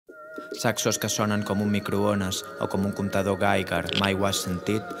Saxos que sonen com un microones o com un comptador Geiger. Mai ho has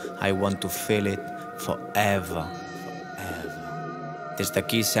sentit? I want to feel it forever. Des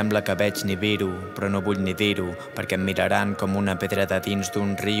d'aquí sembla que veig Nibiru, però no vull ni dir-ho, perquè em miraran com una pedra de dins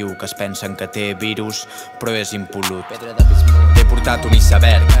d'un riu que es pensen que té virus, però és impolut. T'he portat un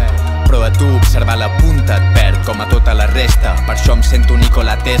iceberg, però a tu observar la punta et perd, com a tota la resta. Per això em sento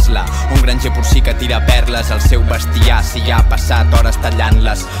Nikola Tesla, un granger porcí que tira perles al seu bestiar. Si ja ha passat hores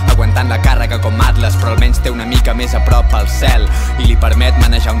tallant-les, aguantant la càrrega com atles, però almenys té una mica més a prop al cel i li permet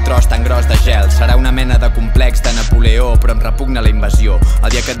manejar un tros tan gros de gel. Serà una mena de complex de Napoleó, però em repugna la invasió. El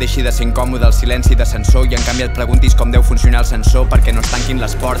dia que et deixi de ser incòmode el silenci d'ascensor i en canvi et preguntis com deu funcionar el sensor perquè no es tanquin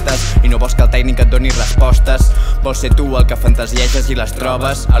les portes i no vols que el tècnic et doni respostes. Vols ser tu el que fantasieges i les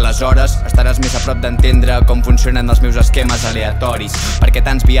trobes, aleshores estaràs més a prop d'entendre com funcionen els meus esquemes aleatoris. Perquè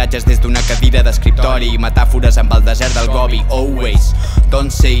tants viatges des d'una cadira d'escriptori i metàfores amb el desert del Gobi, always.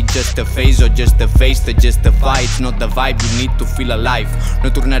 Don't say just a face or just a face to justify, it's not the vibe you need to feel alive.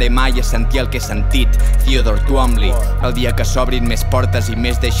 No tornaré mai a sentir el que he sentit, Theodore Twombly. El dia que s'obrin més portes i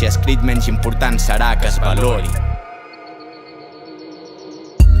més deixi escrit, menys important serà que es valori.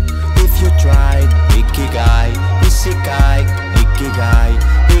 If you tried Ikigai, Isekai, Ikigai,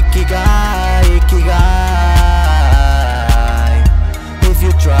 Ikigai, Ikigai. If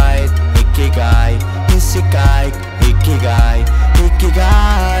you tried Ikigai, Isekai, Ikigai,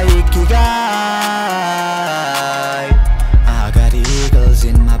 Ikigai, Ikigai. I got eagles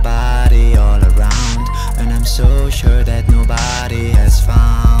in my body all around, and I'm so sure that nobody has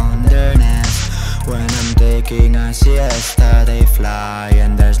found their nest. When I'm taking a siesta they fly,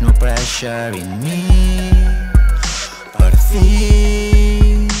 and there's no pressure in me. Per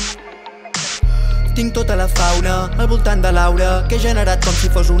fi tinc tota la fauna al voltant de l'aura que he generat com si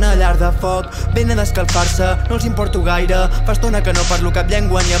fos una llar de foc. Venen a escalfar-se, no els importo gaire. Fa estona que no parlo cap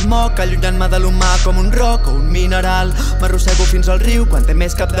llengua ni em moc, allunyant-me de l'humà com un roc o un mineral. M'arrossego fins al riu quan té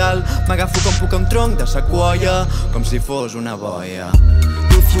més cabdal. M'agafo com puc a un tronc de sequoia, com si fos una boia.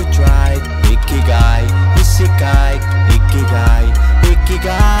 If you tried Ikigai, Isekai, Ikigai,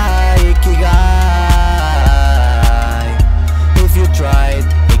 Ikigai, Ikigai. If you tried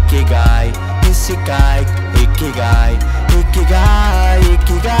Ikigai, Isekai, Ikigai, Ikigai,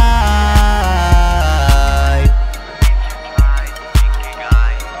 Ikigai.